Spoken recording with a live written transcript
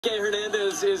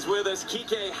Hernandez is with us.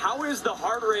 KiKe, how is the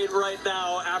heart rate right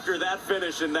now after that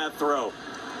finish and that throw?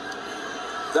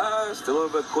 Still a little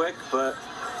bit quick, but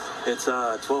it's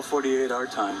 12:48 our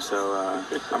time, so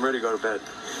I'm ready to go to bed.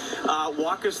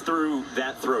 Walk us through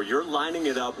that throw. You're lining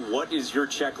it up. What is your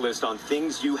checklist on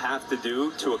things you have to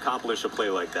do to accomplish a play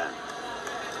like that?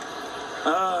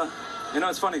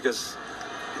 It's funny because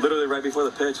literally right before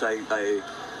the pitch,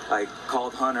 I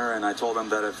called Hunter and I told him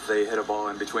that if they hit a ball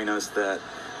in between us, that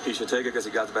he should take it because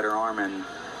he got the better arm and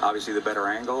obviously the better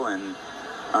angle. And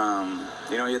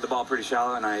he hit the ball pretty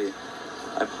shallow, and I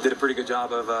did a pretty good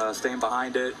job of staying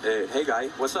behind it. Hey guy,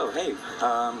 what's up? Hey,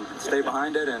 stay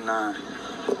behind it, and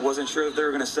wasn't sure if they were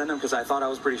going to send him because I thought I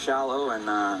was pretty shallow,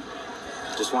 and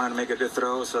just wanted to make a good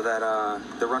throw so that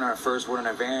the runner at first wouldn't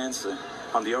advance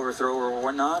on the overthrow or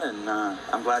whatnot. And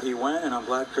I'm glad he went, and I'm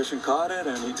glad Christian caught it,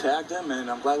 and he tagged him, and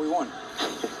I'm glad we won.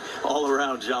 All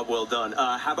around job well done.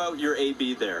 How about your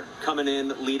AB there? Coming in,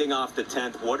 leading off the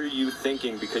 10th, what are you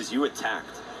thinking because you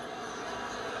attacked?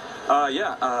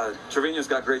 Trevino's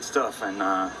got great stuff, and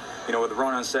with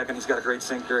Rona on second, he's got a great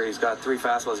sinker. He's got 3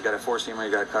 fastballs. He's got a 4-seamer,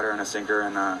 he's got a cutter and a sinker.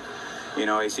 And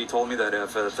AC told me that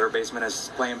if a third baseman is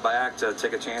playing back, to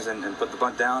take a chance and put the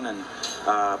bunt down. And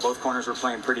both corners were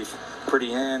playing pretty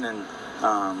in, and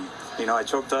I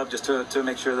choked up just to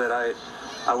make sure that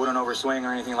I wouldn't overswing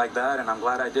or anything like that. And I'm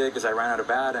glad I did because I ran out of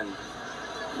bat, and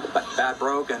bat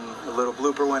broke, and a little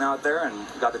blooper went out there and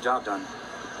got the job done.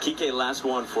 KiKe, last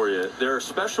one for you. There are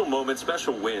special moments,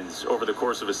 special wins over the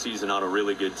course of a season on a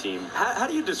really good team. How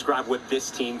do you describe what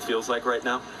this team feels like right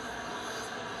now?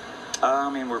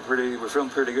 We're feeling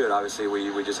pretty good. Obviously,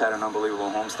 we just had an unbelievable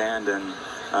homestand,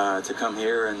 and to come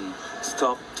here, and it's a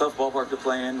tough ballpark to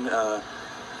play in.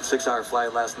 6-hour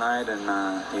flight last night, and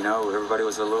everybody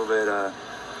was a little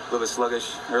bit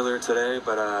sluggish earlier today,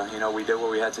 but we did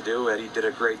what we had to do. Eddie did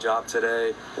a great job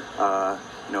today.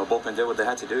 Bullpen did what they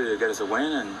had to do to get us a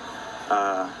win, and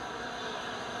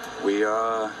we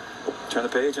turn the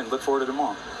page and look forward to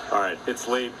tomorrow. All right, it's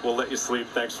late. We'll let you sleep.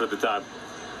 Thanks for the time.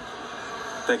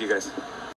 Thank you, guys.